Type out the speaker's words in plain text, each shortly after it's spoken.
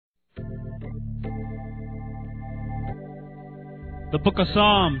the book of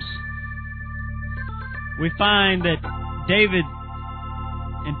Psalms, we find that David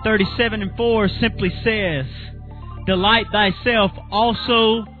in 37:4 simply says, "Delight thyself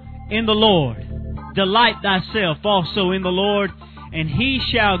also in the Lord. Delight thyself also in the Lord, and He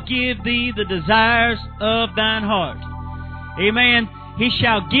shall give thee the desires of thine heart." Amen. He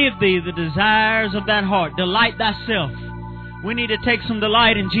shall give thee the desires of thine heart. Delight thyself. We need to take some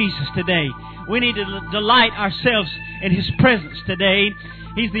delight in Jesus today. We need to delight ourselves in His presence today.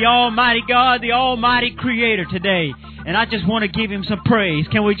 He's the Almighty God, the Almighty Creator today. And I just want to give Him some praise.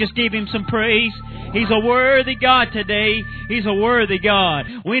 Can we just give Him some praise? He's a worthy God today. He's a worthy God.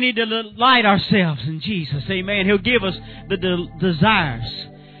 We need to delight ourselves in Jesus. Amen. He'll give us the desires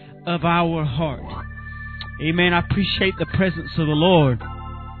of our heart. Amen. I appreciate the presence of the Lord.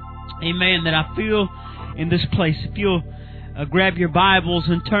 Amen. That I feel in this place. If you'll grab your Bibles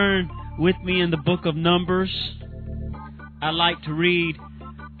and turn with me in the book of Numbers. I'd like to read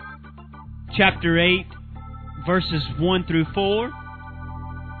chapter 8, verses 1 through 4.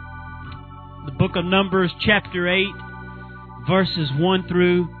 The book of Numbers, chapter 8, verses 1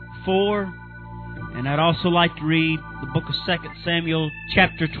 through 4. And I'd also like to read the book of 2 Samuel,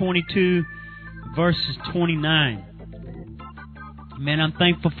 chapter 22, verses 29. Man, I'm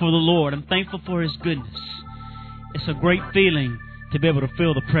thankful for the Lord. I'm thankful for His goodness. It's a great feeling to be able to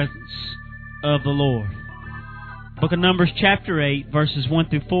feel the presence of the Lord. Book of Numbers, chapter 8, verses 1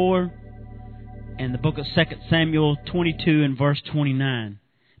 through 4. And the book of 2 Samuel 22 and verse 29.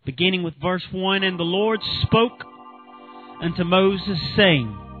 Beginning with verse 1, "And the Lord spoke unto Moses,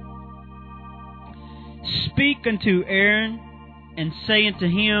 saying, Speak unto Aaron, and say unto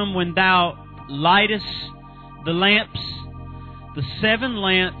him, When thou lightest the lamps, the 7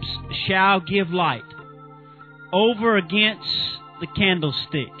 lamps shall give light over against the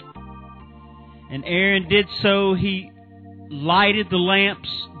candlestick. And Aaron did so. He lighted the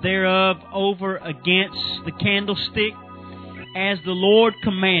lamps thereof over against the candlestick, as the Lord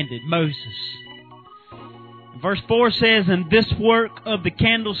commanded Moses." Verse 4 says, "And this work of the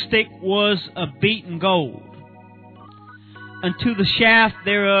candlestick was of beaten gold. Unto the shaft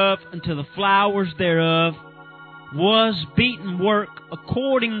thereof, unto the flowers thereof, was beaten work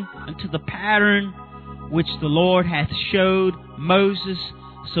according unto the pattern which the Lord hath showed Moses.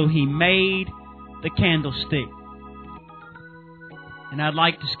 So he made the candlestick." And I'd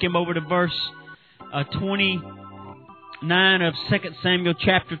like to skim over to verse 29 of 2 Samuel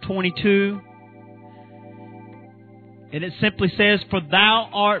chapter 22. And it simply says, "For thou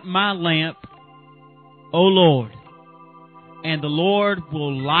art my lamp, O Lord, and the Lord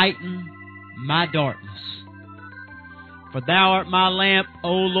will lighten my darkness." For thou art my lamp,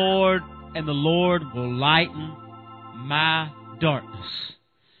 O Lord, and the Lord will lighten my darkness.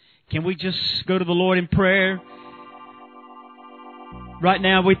 Can we just go to the Lord in prayer? Right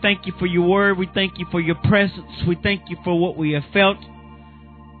now, we thank You for Your Word. We thank You for Your presence. We thank You for what we have felt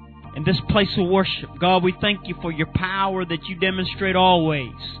in this place of worship. God, we thank You for Your power that You demonstrate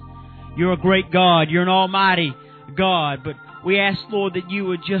always. You're a great God. You're an almighty God. But we ask, Lord, that You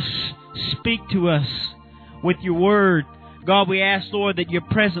would just speak to us with Your Word. God, we ask, Lord, that Your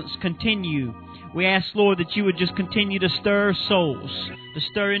presence continue. We ask, Lord, that You would just continue to stir souls, to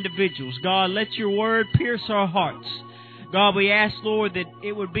stir individuals. God, let Your Word pierce our hearts. God, we ask, Lord, that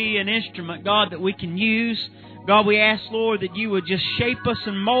it would be an instrument, God, that we can use. God, we ask, Lord, that You would just shape us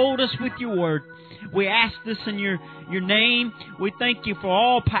and mold us with Your Word. We ask this in Your name. We thank You for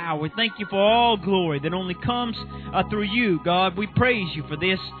all power. We thank You for all glory that only comes through You, God. We praise You for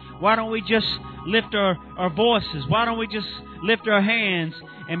this. Why don't we just lift our voices? Why don't we just lift our hands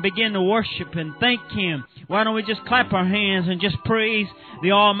and begin to worship and thank Him? Why don't we just clap our hands and just praise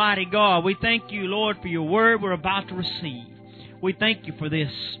the Almighty God? We thank You, Lord, for Your Word we're about to receive. We thank You for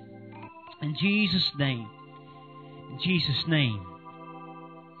this. In Jesus' name. In Jesus' name.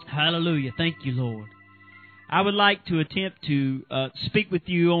 Hallelujah. Thank You, Lord. I would like to attempt to speak with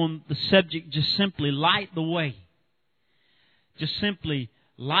you on the subject, just simply light the way. Just simply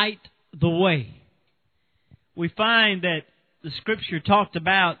light the way. We find that the Scripture talked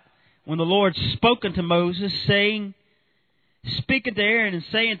about when the Lord spoke unto Moses, saying, "Speak unto Aaron, and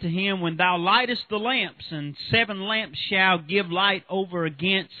say unto him, When thou lightest the lamps, and 7 lamps shall give light over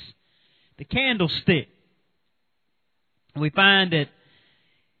against the candlestick." We find that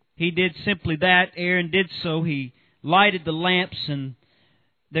he did simply that. Aaron did so. He lighted the lamps, and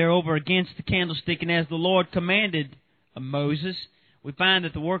they're over against the candlestick. And as the Lord commanded Moses, we find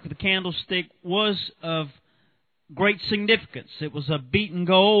that the work of the candlestick was of great significance. It was of beaten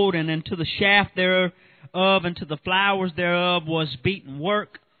gold, and into the shaft thereof, and to the flowers thereof was beaten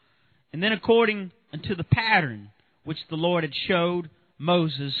work. And then according unto the pattern which the Lord had showed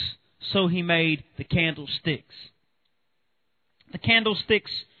Moses, so he made the candlesticks. The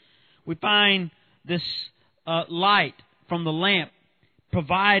candlesticks, we find this light from the lamp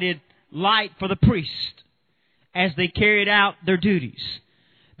provided light for the priest as they carried out their duties.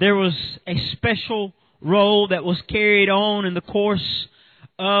 There was a special role that was carried on in the course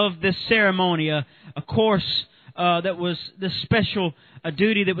of this ceremony, a course that was this special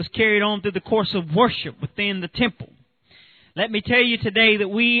duty that was carried on through the course of worship within the temple. Let me tell you today that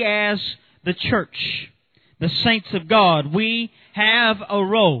we as the church, the saints of God, we have a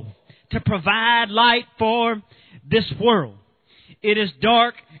role to provide light for this world. It is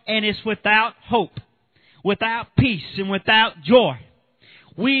dark and it's without hope, without peace and without joy.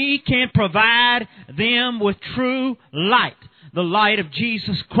 We can provide them with true light, the light of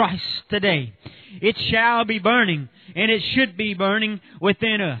Jesus Christ today. It shall be burning, and it should be burning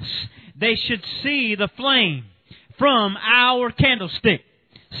within us. They should see the flame from our candlestick.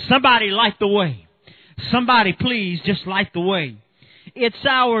 Somebody light the way. Somebody please just light the way. It's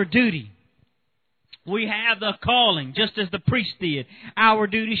our duty. We have the calling, just as the priest did. Our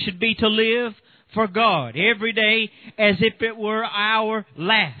duty should be to live for God every day as if it were our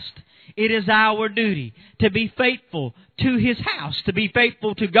last. It is our duty to be faithful to His house, to be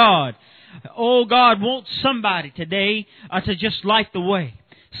faithful to God. Oh, God wants somebody today to just light the way.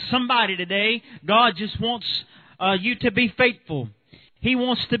 Somebody today, God just wants you to be faithful. He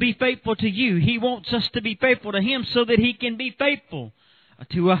wants to be faithful to you. He wants us to be faithful to Him so that He can be faithful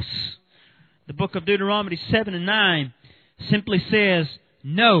to us. The book of Deuteronomy 7 and 9 simply says,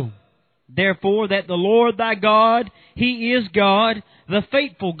 "Know, therefore, that the Lord thy God, He is God, the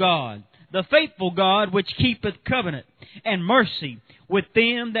faithful God which keepeth covenant and mercy with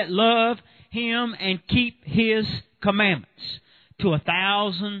them that love Him and keep His commandments to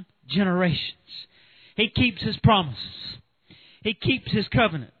 1,000 generations." He keeps His promises. He keeps His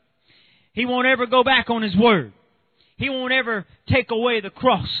covenant. He won't ever go back on His word. He won't ever take away the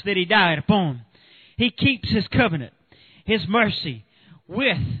cross that He died upon. He keeps His covenant, His mercy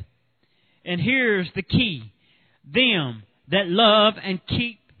with, and here's the key, them that love and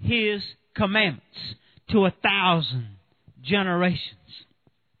keep His commandments to 1,000 generations.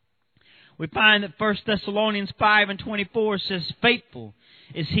 We find that 1 Thessalonians 5 and 24 says, "Faithful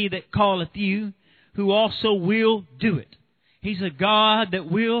is He that calleth you, who also will do it." He's a God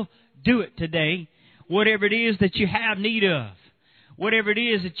that will do it today. Whatever it is that you have need of, whatever it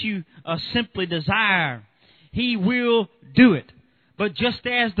is that you simply desire, He will do it. But just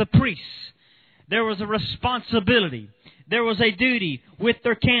as the priests, there was a responsibility, there was a duty with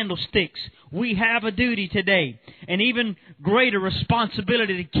their candlesticks. We have a duty today, an even greater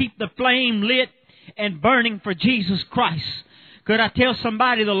responsibility to keep the flame lit and burning for Jesus Christ. Could I tell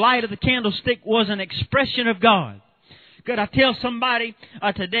somebody the light of the candlestick was an expression of God? Could I tell somebody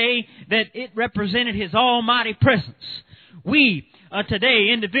today that it represented His almighty presence? We today,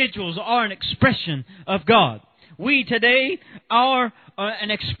 individuals, are an expression of God. We today are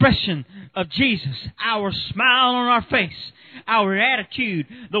an expression of Jesus. Our smile on our face, our attitude,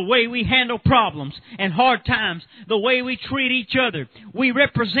 the way we handle problems and hard times, the way we treat each other. We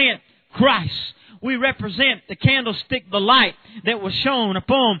represent Christ. We represent the candlestick, the light that was shown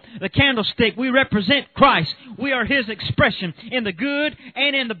upon the candlestick. We represent Christ. We are His expression in the good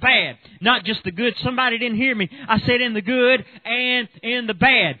and in the bad. Not just the good. Somebody didn't hear me. I said in the good and in the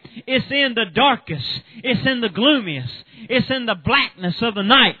bad. It's in the darkest. It's in the gloomiest. It's in the blackness of the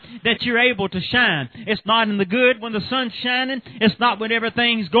night that you're able to shine. It's not in the good when the sun's shining. It's not when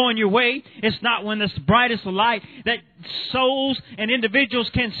everything's going your way. It's not when it's the brightest of light that souls and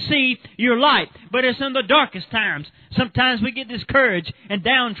individuals can see your light. But it's in the darkest times. Sometimes we get discouraged and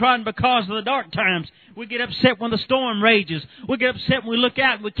downtrodden because of the dark times. We get upset when the storm rages. We get upset when we look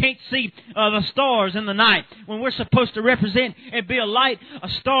out and we can't see the stars in the night. When we're supposed to represent and be a light, a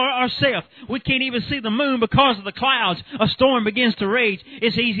star ourselves. We can't even see the moon because of the clouds. A storm begins to rage.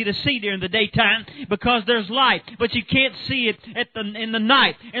 It's easy to see during the daytime because there's light. But you can't see it in the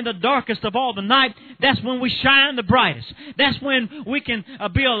night. In the darkest of all the night, that's when we shine the brightest. That's when we can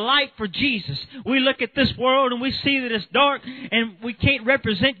be a light for Jesus. We look at this world and we see that it's dark and we can't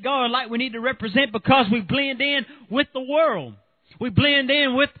represent God like we need to represent because we blend in with the world. We blend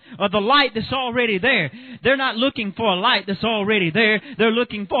in with the light that's already there. They're not looking for a light that's already there. They're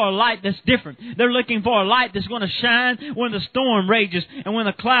looking for a light that's different. They're looking for a light that's going to shine when the storm rages and when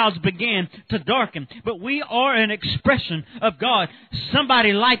the clouds begin to darken. But we are an expression of God.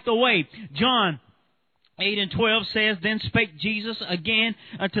 Somebody light the way. John 8 and 12 says, "Then spake Jesus again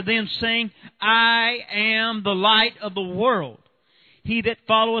unto them, saying, I am the light of the world. He that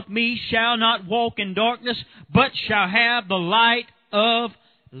followeth me shall not walk in darkness, but shall have the light of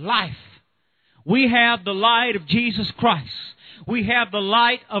life. We have the light of Jesus Christ. We have the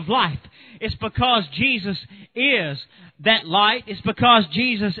light of life. It's because Jesus is that light. It's because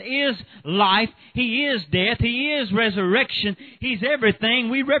Jesus is life. He is death. He is resurrection. He's everything.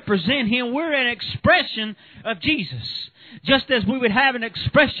 We represent Him. We're an expression of Jesus. Just as we would have an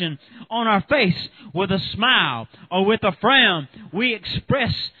expression on our face with a smile or with a frown, we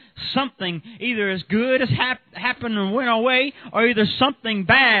express something either as good as happened and went our way, or either something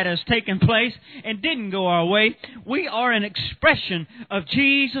bad has taken place and didn't go our way. We are an expression of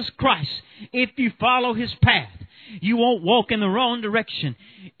Jesus Christ. If you follow His path, you won't walk in the wrong direction.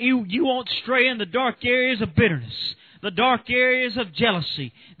 You won't stray in the dark areas of bitterness, the dark areas of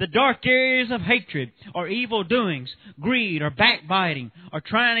jealousy, the dark areas of hatred or evil doings, greed or backbiting, or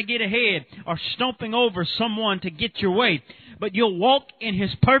trying to get ahead, or stomping over someone to get your way. But you'll walk in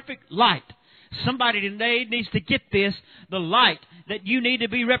His perfect light. Somebody today needs to get this, the light that you need to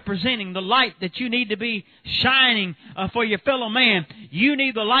be representing, the light that you need to be shining for your fellow man. You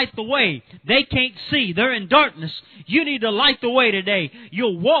need to light the way. They can't see. They're in darkness. You need to light the way today.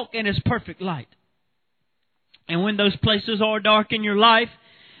 You'll walk in His perfect light. And when those places are dark in your life,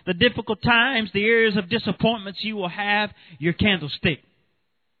 the difficult times, the areas of disappointments, you will have your candlestick.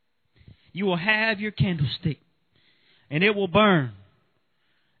 You will have your candlestick. And it will burn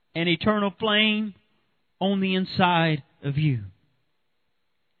an eternal flame on the inside of you.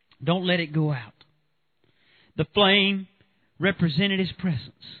 Don't let it go out. The flame represented His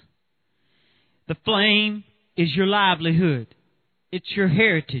presence. The flame is your livelihood. It's your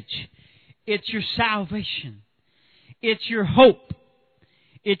heritage. It's your salvation. It's your hope.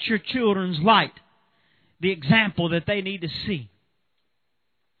 It's your children's light. The example that they need to see.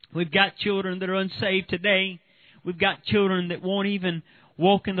 We've got children that are unsaved today. We've got children that won't even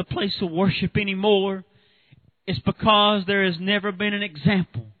walk in the place of worship anymore. It's because there has never been an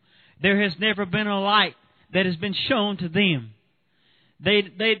example. There has never been a light that has been shown to them. They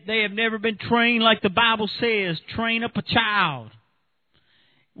have never been trained like the Bible says, train up a child.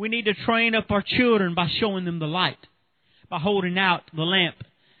 We need to train up our children by showing them the light, by holding out the lamp,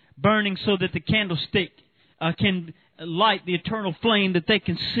 burning so that the candlestick can light the eternal flame that they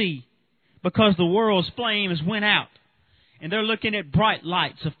can see. Because the world's flame has went out. And they're looking at bright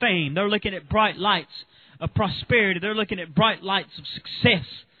lights of fame. They're looking at bright lights of prosperity. They're looking at bright lights of success.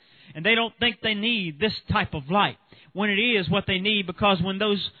 And they don't think they need this type of light, when it is what they need. Because when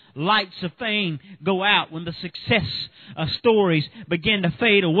those lights of fame go out, when the success stories begin to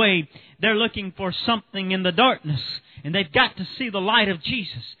fade away, they're looking for something in the darkness. And they've got to see the light of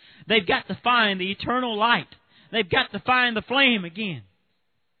Jesus. They've got to find the eternal light. They've got to find the flame again.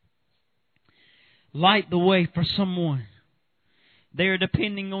 Light the way for someone. They're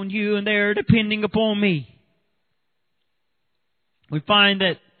depending on you and they're depending upon me. We find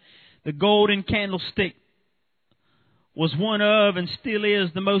that the golden candlestick was one of and still is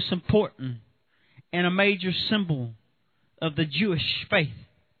the most important and a major symbol of the Jewish faith.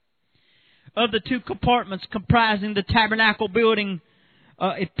 Of the two compartments comprising the tabernacle building,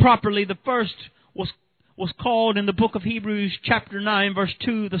 properly, the first was called in the book of Hebrews chapter 9 verse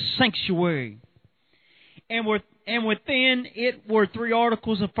 2 the sanctuary. And within it were three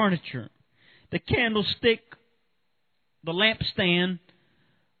articles of furniture: the candlestick, the lampstand.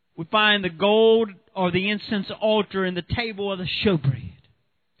 We find the gold or the incense altar, and the table of the showbread.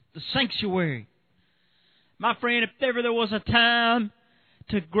 The sanctuary. My friend, if ever there was a time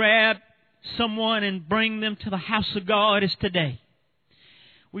to grab someone and bring them to the house of God, it's today.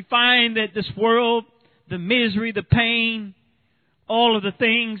 We find that this world, the misery, the pain, all of the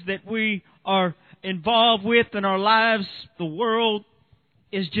things that we are involved with in our lives, the world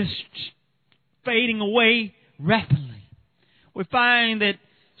is just fading away rapidly. We find that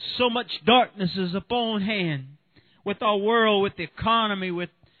so much darkness is upon hand with our world, with the economy, with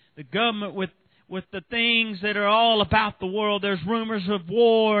the government, with the things that are all about the world. There's rumors of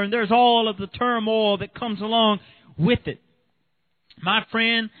war, and there's all of the turmoil that comes along with it. My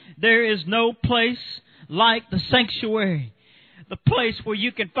friend, there is no place like the sanctuary. The place where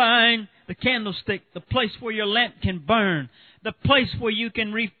you can find the candlestick, the place where your lamp can burn, the place where you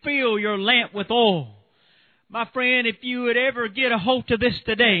can refill your lamp with oil. My friend, if you would ever get a hold of this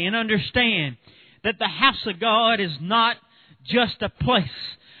today and understand that the house of God is not just a place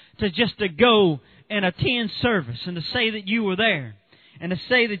to go and attend service and to say that you were there and to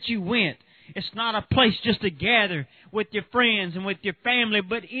say that you went. It's not a place just to gather with your friends and with your family,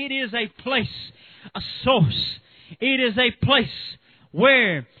 but it is a place, a source. It is a place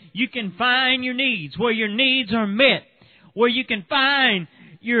where you can find your needs, where your needs are met, where you can find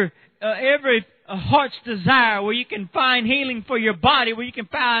your every heart's desire, where you can find healing for your body, where you can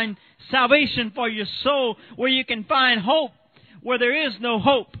find salvation for your soul, where you can find hope where there is no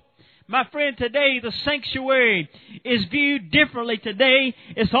hope. My friend, today the sanctuary is viewed differently today.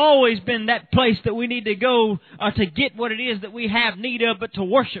 It's always been that place that we need to go to get what it is that we have need of, but to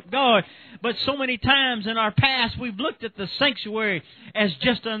worship God. But so many times in our past, we've looked at the sanctuary as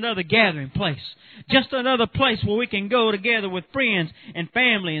just another gathering place. Just another place where we can go together with friends and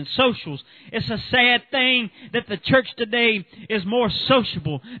family and socials. It's a sad thing that the church today is more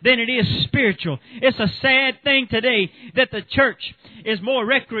sociable than it is spiritual. It's a sad thing today that the church is more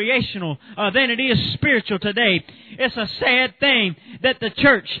recreational than it is spiritual today. It's a sad thing that the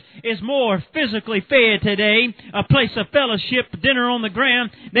church is more physically fed today, a place of fellowship, dinner on the ground,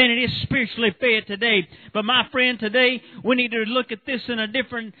 than it is spiritually fed today. But my friend, today we need to look at this in a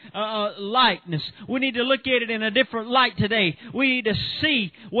different likeness. We need to look at it in a different light today. We need to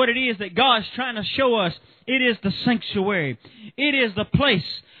see what it is that God's trying to show us. It is the sanctuary. It is the place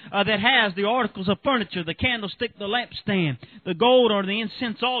that has the articles of furniture, the candlestick, the lampstand, the gold or the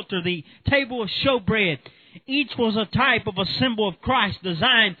incense altar, the table of showbread. Each was a type of a symbol of Christ,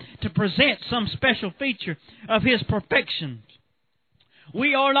 designed to present some special feature of His perfection.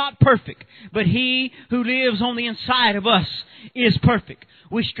 We are not perfect, but He who lives on the inside of us is perfect.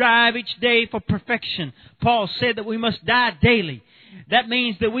 We strive each day for perfection. Paul said that we must die daily. That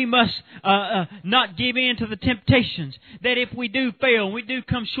means that we must not give in to the temptations. That if we do fail, we do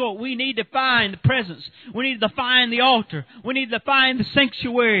come short, we need to find the presence. We need to find the altar. We need to find the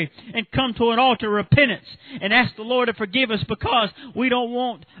sanctuary and come to an altar of repentance and ask the Lord to forgive us, because we don't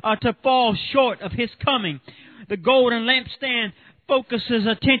want to fall short of His coming. The golden lampstand focuses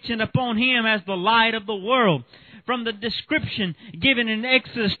attention upon Him as the light of the world. From the description given in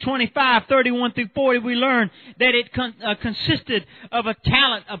Exodus 25:31 through 40, we learn that it consisted of a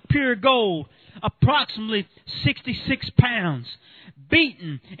talent of pure gold, approximately 66 pounds,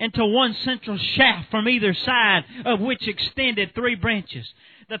 beaten into one central shaft from either side, of which extended 3 branches.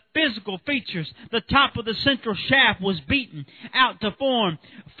 The physical features: the top of the central shaft was beaten out to form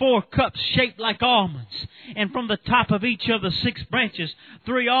 4 cups shaped like almonds. And from the top of each of the 6 branches,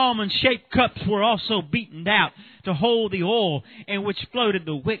 3 almond-shaped cups were also beaten out to hold the oil in which floated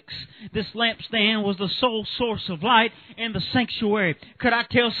the wicks. This lampstand was the sole source of light in the sanctuary. Could I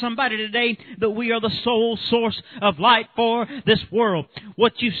tell somebody today that we are the sole source of light for this world?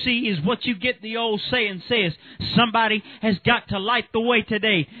 What you see is what you get, the old saying says. Somebody has got to light the way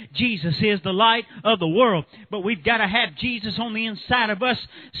today. Jesus is the light of the world. But we've got to have Jesus on the inside of us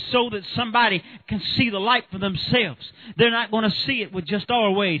so that somebody can see the light for themselves. They're not going to see it with just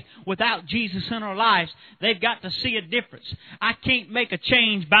our ways. Without Jesus in our lives, they've got to see a difference. I can't make a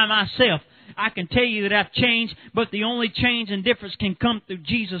change by myself. I can tell you that I've changed, but the only change and difference can come through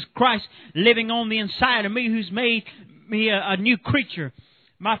Jesus Christ living on the inside of me, who's made me a new creature.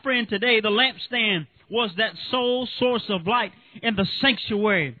 My friend, today the lampstand was that sole source of light in the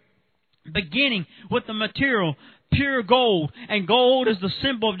sanctuary, beginning with the material pure gold, and gold is the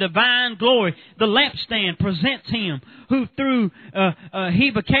symbol of divine glory. The lampstand presents Him who through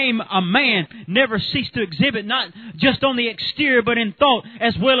He became a man, never ceased to exhibit, not just on the exterior, but in thought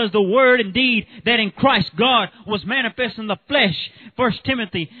as well as the word and deed, that in Christ God was manifest in the flesh. 1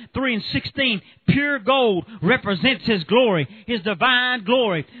 Timothy 3:16. Pure gold represents His glory, His divine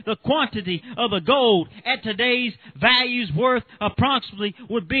glory. The quantity of the gold at today's values worth approximately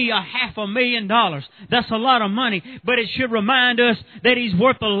would be $500,000. That's a lot of money, but it should remind us that He's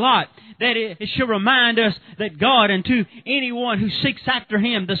worth a lot. That it should remind us that God, and to anyone who seeks after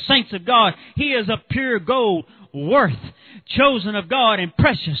Him, the saints of God, He is of pure gold, worth, chosen of God and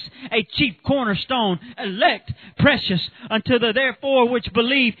precious, a chief cornerstone, elect, precious unto the therefore which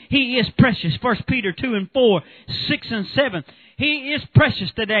believe. He is precious. 1 Peter 2:4, 6 and 7. He is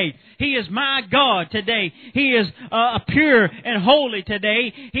precious today. He is my God today. He is pure and holy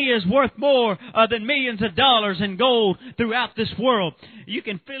today. He is worth more than millions of dollars in gold throughout this world. You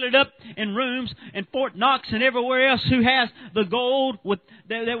can fill it up in rooms in Fort Knox and everywhere else who has the gold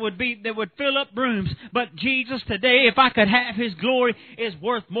that would fill up rooms. But Jesus today, if I could have His glory, is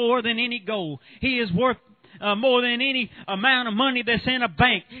worth more than any gold. He is worth more than any amount of money that's in a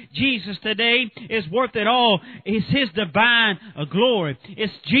bank. Jesus today is worth it all. It's His divine glory.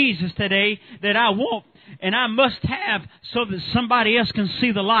 It's Jesus today that I want and I must have so that somebody else can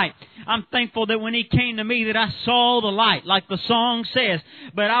see the light. I'm thankful that when He came to me that I saw the light, like the song says.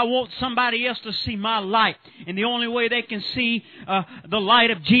 But I want somebody else to see my light. And the only way they can see the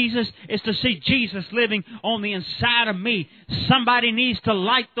light of Jesus is to see Jesus living on the inside of me. Somebody needs to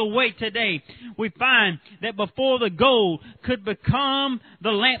light the way today. We find that before the gold could become the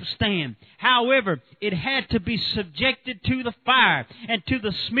lampstand, however, it had to be subjected to the fire and to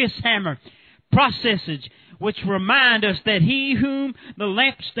the smith's hammer. Processes which remind us that He whom the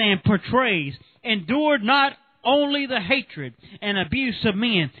lampstand portrays endured not only the hatred and abuse of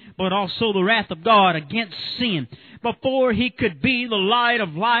men, but also the wrath of God against sin. Before He could be the light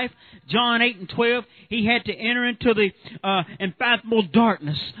of life, John 8 and 12, He had to enter into the unfathomable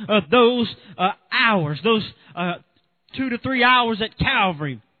darkness of those hours, those 2 to 3 hours at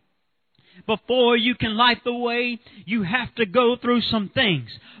Calvary. Before you can light the way, you have to go through some things.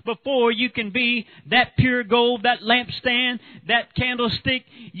 Before you can be that pure gold, that lampstand, that candlestick,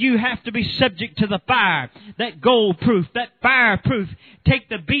 you have to be subject to the fire. That gold proof, that fire proof. Take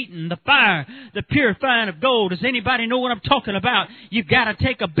the beating, the fire, the purifying of gold. Does anybody know what I'm talking about? You've got to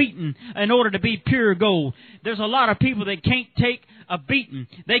take a beating in order to be pure gold. There's a lot of people that can't take a beating.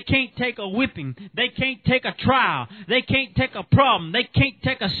 They can't take a whipping. They can't take a trial. They can't take a problem. They can't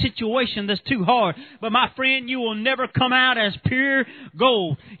take a situation that's too hard. But my friend, you will never come out as pure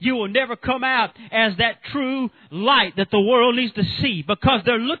gold. You will never come out as that true light that the world needs to see, because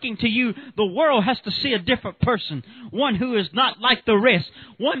they're looking to you. The world has to see a different person. One who is not like the rest.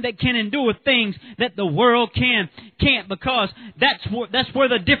 One that can endure things that the world can't, because that's where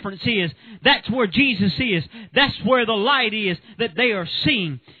the difference is. That's where Jesus is. That's where the light is that they are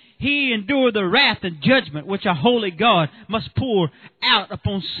seeing. He endured the wrath and judgment which a holy God must pour out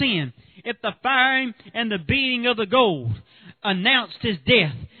upon sin. If the firing and the beating of the gold announced His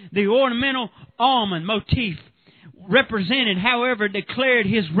death, the ornamental almond motif represented, however, declared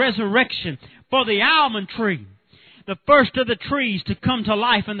His resurrection. For the almond tree, the first of the trees to come to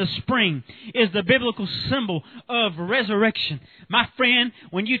life in the spring, is the biblical symbol of resurrection. My friend,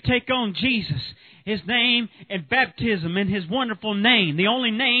 when you take on Jesus, His name and baptism and His wonderful name, the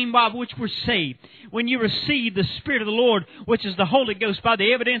only name by which we're saved, when you receive the Spirit of the Lord, which is the Holy Ghost, by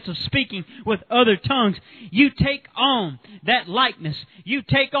the evidence of speaking with other tongues, you take on that likeness. You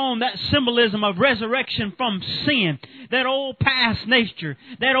take on that symbolism of resurrection from sin, that old past nature,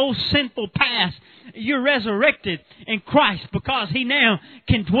 that old sinful past. You're resurrected in Christ because He now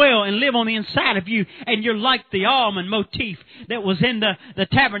can dwell and live on the inside of you. And you're like the almond motif that was in the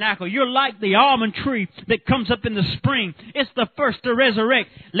tabernacle. You're like the almond tree that comes up in the spring. It's the first to resurrect.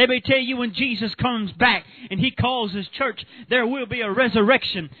 Let me tell you, when Jesus comes back and He calls His church, there will be a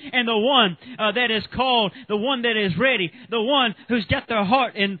resurrection. And the one that is called, the one that is ready, the one who's got their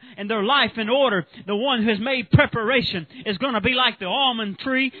heart and their life in order, the one who has made preparation, is going to be like the almond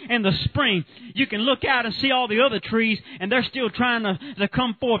tree in the spring. You can look out and see all the other trees, and they're still trying to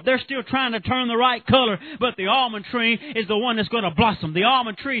come forth. They're still trying to turn the right color. But the almond tree is the one that's going to blossom. The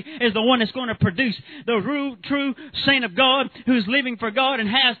almond tree is the one that's going to produce the true saint of God who's living for God and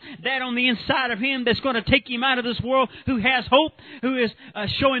has that on the inside of him that's going to take him out of this world, who has hope, who is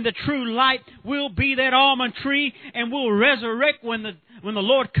showing the true light, will be that almond tree and will resurrect when the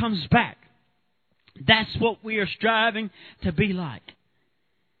Lord comes back. That's what we are striving to be like.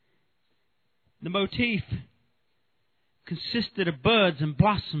 The motif consisted of buds and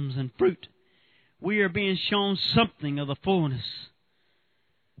blossoms and fruit. We are being shown something of the fullness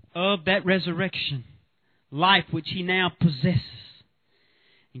of that resurrection life which He now possesses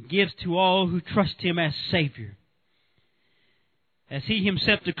and gives to all who trust Him as Savior. As He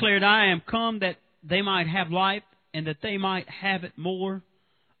Himself declared, I am come that they might have life and that they might have it more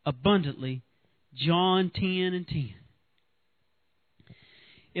abundantly. John 10 and 10.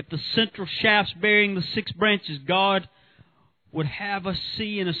 If the central shafts bearing the 6 branches, God would have us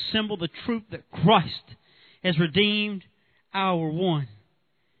see and assemble the truth that Christ has redeemed our one.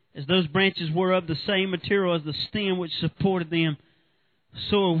 As those branches were of the same material as the stem which supported them,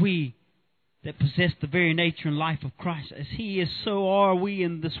 so are we that possess the very nature and life of Christ. As He is, so are we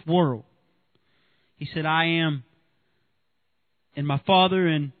in this world. He said, I am in my Father,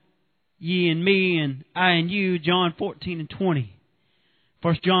 and ye in me, and I in you. John 14 and 20.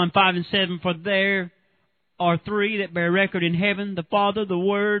 1 John 5 and 7, for there are 3 that bear record in heaven, the Father, the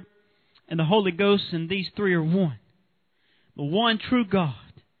Word, and the Holy Ghost, and these 3 are one. The one true God,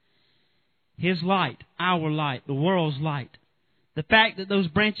 His light, our light, the world's light. The fact that those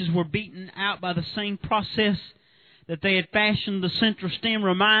branches were beaten out by the same process that they had fashioned the central stem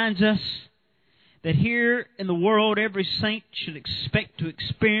reminds us that here in the world every saint should expect to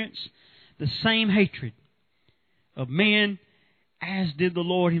experience the same hatred of men as did the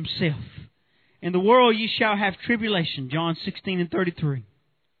Lord Himself. In the world ye shall have tribulation, John 16:33.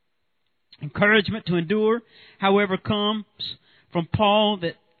 Encouragement to endure, however, comes from Paul,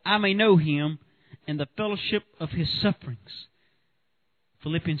 that I may know Him and the fellowship of His sufferings,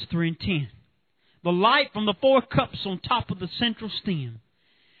 Philippians 3:10. The light from the 4 cups on top of the central stem,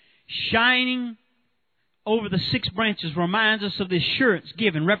 shining over the 6 branches, reminds us of the assurance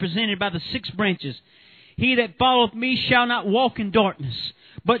given, represented by the 6 branches. He that followeth me shall not walk in darkness,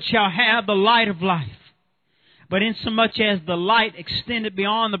 but shall have the light of life. But insomuch as the light extended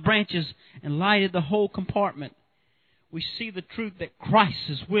beyond the branches and lighted the whole compartment, we see the truth that Christ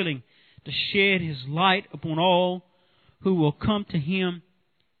is willing to shed His light upon all who will come to Him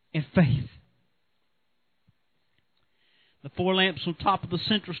in faith. The 4 lamps on top of the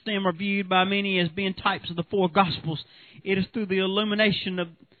central stem are viewed by many as being types of the 4 Gospels. It is through the illumination of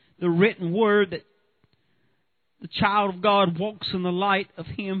the written Word that the child of God walks in the light of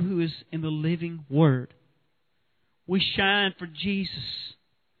Him who is in the living Word. We shine for Jesus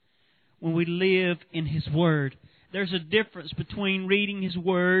when we live in His Word. There's a difference between reading His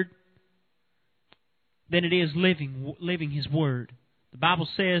Word than it is living His Word. The Bible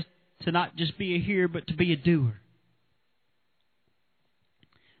says to not just be a hearer, but to be a doer.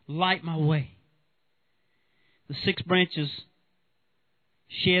 Light my way. The 6 branches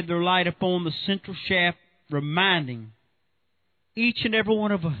shed their light upon the central shaft, reminding each and every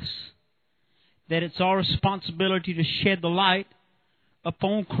one of us that it's our responsibility to shed the light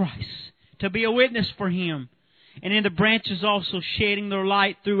upon Christ, to be a witness for Him. And in the branches also shedding their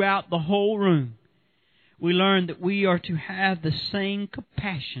light throughout the whole room, we learn that we are to have the same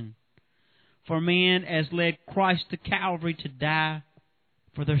compassion for men as led Christ to Calvary to die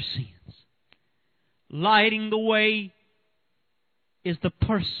for their sins. Lighting the way is the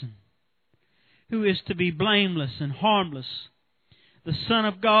person who is to be blameless and harmless, the Son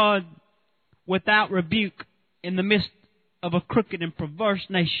of God without rebuke in the midst of a crooked and perverse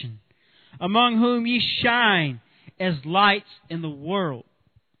nation, among whom ye shine as lights in the world.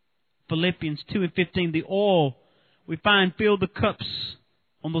 Philippians 2:15. The oil we find filled the cups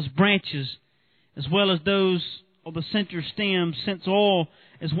on those branches as well as those of the center stem, since oil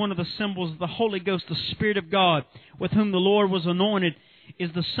is one of the symbols of the Holy Ghost, the Spirit of God, with whom the Lord was anointed,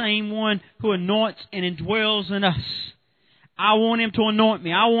 is the same one who anoints and indwells in us. I want Him to anoint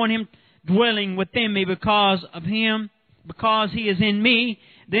me. I want Him dwelling within me because of Him. Because He is in me,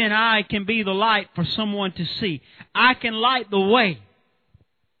 then I can be the light for someone to see. I can light the way,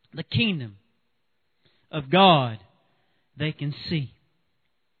 the kingdom of God they can see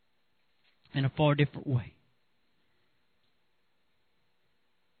in a far different way.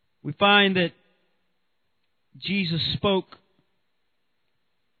 We find that Jesus spoke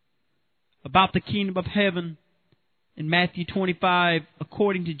about the kingdom of heaven in Matthew 25.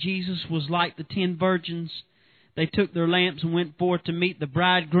 According to Jesus, was like the 10 virgins. They took their lamps and went forth to meet the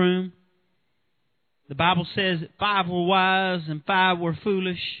bridegroom. The Bible says that 5 were wise and 5 were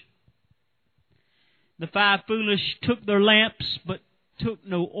foolish. The 5 foolish took their lamps but took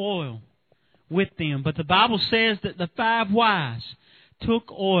no oil with them. But the Bible says that the 5 wise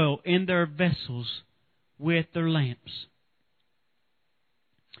took oil in their vessels with their lamps.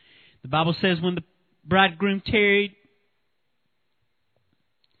 The Bible says when the bridegroom tarried,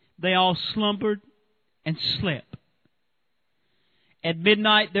 they all slumbered and slept. At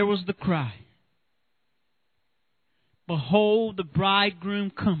midnight there was the cry, Behold, the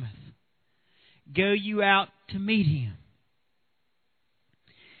bridegroom cometh. Go you out to meet Him.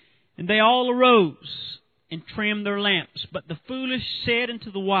 And they all arose and trimmed their lamps. But the foolish said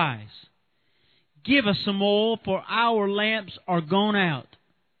unto the wise, Give us some oil, for our lamps are gone out.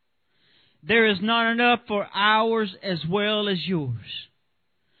 There is not enough for ours as well as yours.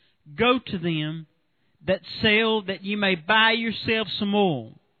 Go to them that sell, that ye may buy yourselves some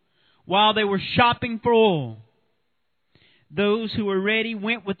oil. While they were shopping for oil, those who were ready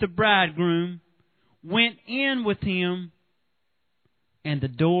went with the bridegroom, went in with him, and the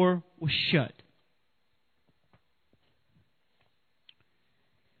door was shut.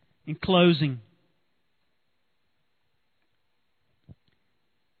 In closing,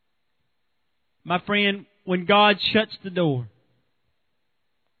 my friend, when God shuts the door,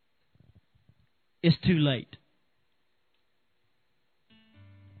 it's too late.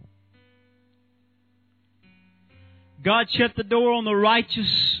 God shut the door on the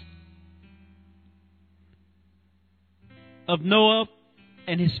righteous of Noah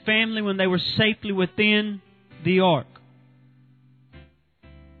and his family when they were safely within the ark.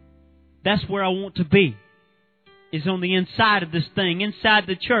 That's where I want to be, is on the inside of this thing, inside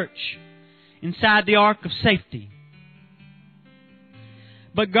the church, inside the ark of safety.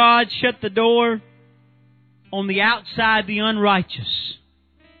 But God shut the door on the outside, the unrighteous.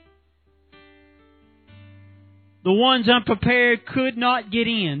 The ones unprepared could not get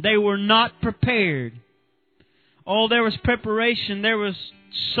in. They were not prepared. Oh, there was preparation. There was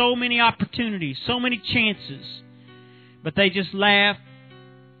so many opportunities, so many chances. But they just laughed.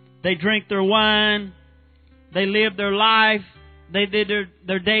 They drank their wine. They lived their life. They did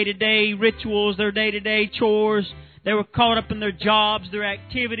their day-to-day rituals, their day-to-day chores. They were caught up in their jobs, their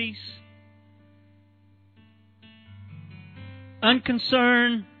activities.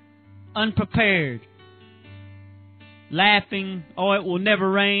 Unconcerned, unprepared. Laughing, oh, it will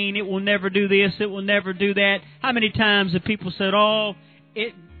never rain, it will never do this, it will never do that. How many times have people said, oh,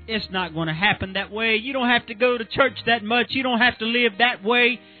 it's not going to happen that way. You don't have to go to church that much. You don't have to live that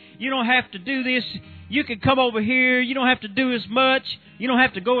way. You don't have to do this. You can come over here. You don't have to do as much. You don't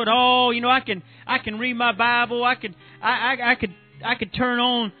have to go at all. You know, I can read my Bible. I could turn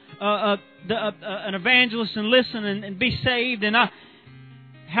on an evangelist and listen and be saved. And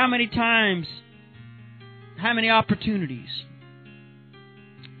how many times, how many opportunities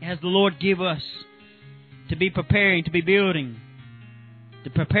has the Lord give us to be preparing, to be building, to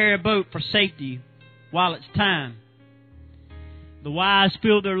prepare a boat for safety while it's time? The wise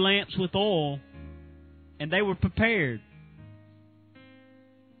filled their lamps with oil, and they were prepared.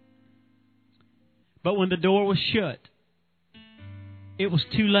 But when the door was shut, it was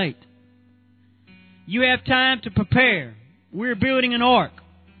too late. You have time to prepare. We're building an ark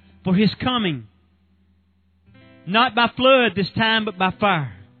for His coming. Not by flood this time, but by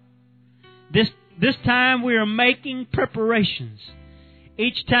fire. This time we are making preparations.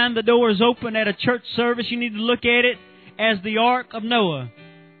 Each time the door is open at a church service, you need to look at it as the Ark of Noah.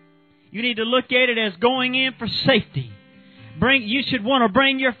 You need to look at it as going in for safety. You should want to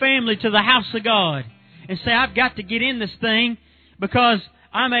bring your family to the house of God and say, I've got to get in this thing because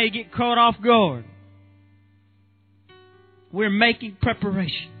I may get caught off guard. We're making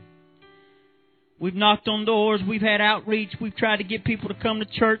preparation. We've knocked on doors. We've had outreach. We've tried to get people to come to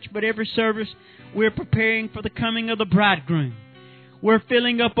church. But every service, we're preparing for the coming of the bridegroom. We're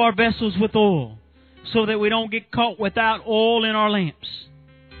filling up our vessels with oil so that we don't get caught without oil in our lamps.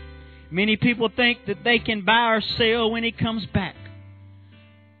 Many people think that they can buy or sell when He comes back.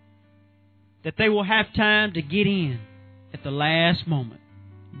 That they will have time to get in at the last moment.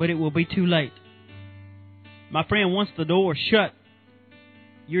 But it will be too late. My friend, once the door is shut,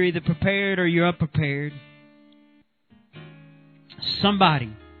 you're either prepared or you're unprepared.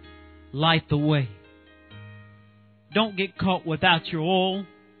 Somebody light the way. Don't get caught without your oil.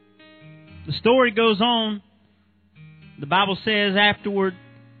 The story goes on. The Bible says afterward,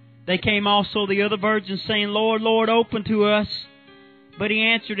 they came also the other virgins saying, Lord, Lord, open to us. But He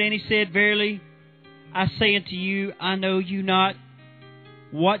answered and He said, Verily, I say unto you, I know you not.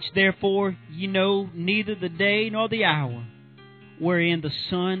 Watch therefore, ye know neither the day nor the hour wherein the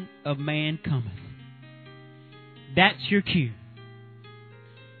Son of Man cometh. That's your cue.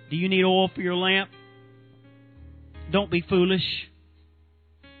 Do you need oil for your lamp? Don't be foolish.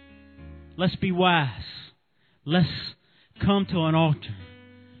 Let's be wise. Let's come to an altar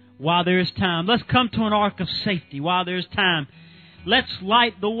while there is time. Let's come to an ark of safety while there is time. Let's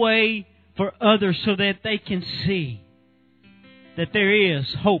light the way for others so that they can see that there is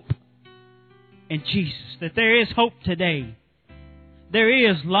hope in Jesus. That there is hope today. There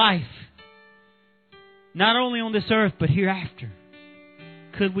is life. Not only on this earth, but hereafter.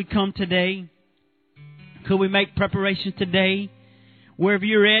 Could we come today? Could we make preparations today? Wherever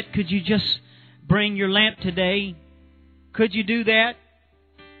you're at, could you just bring your lamp today? Could you do that?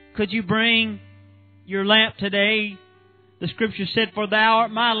 Could you bring your lamp today? The Scripture said, For Thou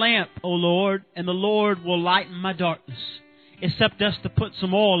art my lamp, O Lord, and the Lord will lighten my darkness. It's up to us to put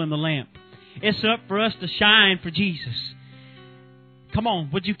some oil in the lamp. It's up for us to shine for Jesus. Come on,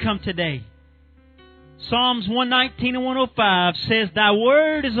 would you come today? Psalms 119 and 105 says, Thy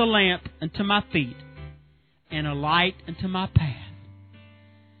word is a lamp unto my feet, and a light unto my path.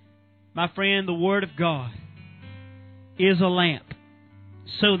 My friend, the Word of God is a lamp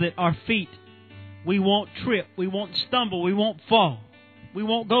so that our feet, we won't trip, we won't stumble, we won't fall, we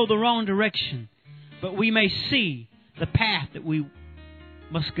won't go the wrong direction, but we may see the path that we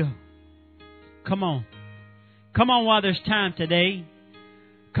must go. Come on. Come on while there's time today.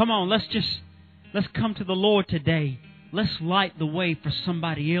 Come on, let's come to the Lord today. Let's light the way for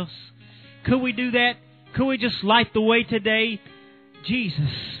somebody else. Could we do that? Could we just light the way today?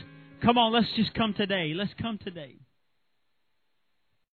 Jesus, come on, let's just come today. Let's come today.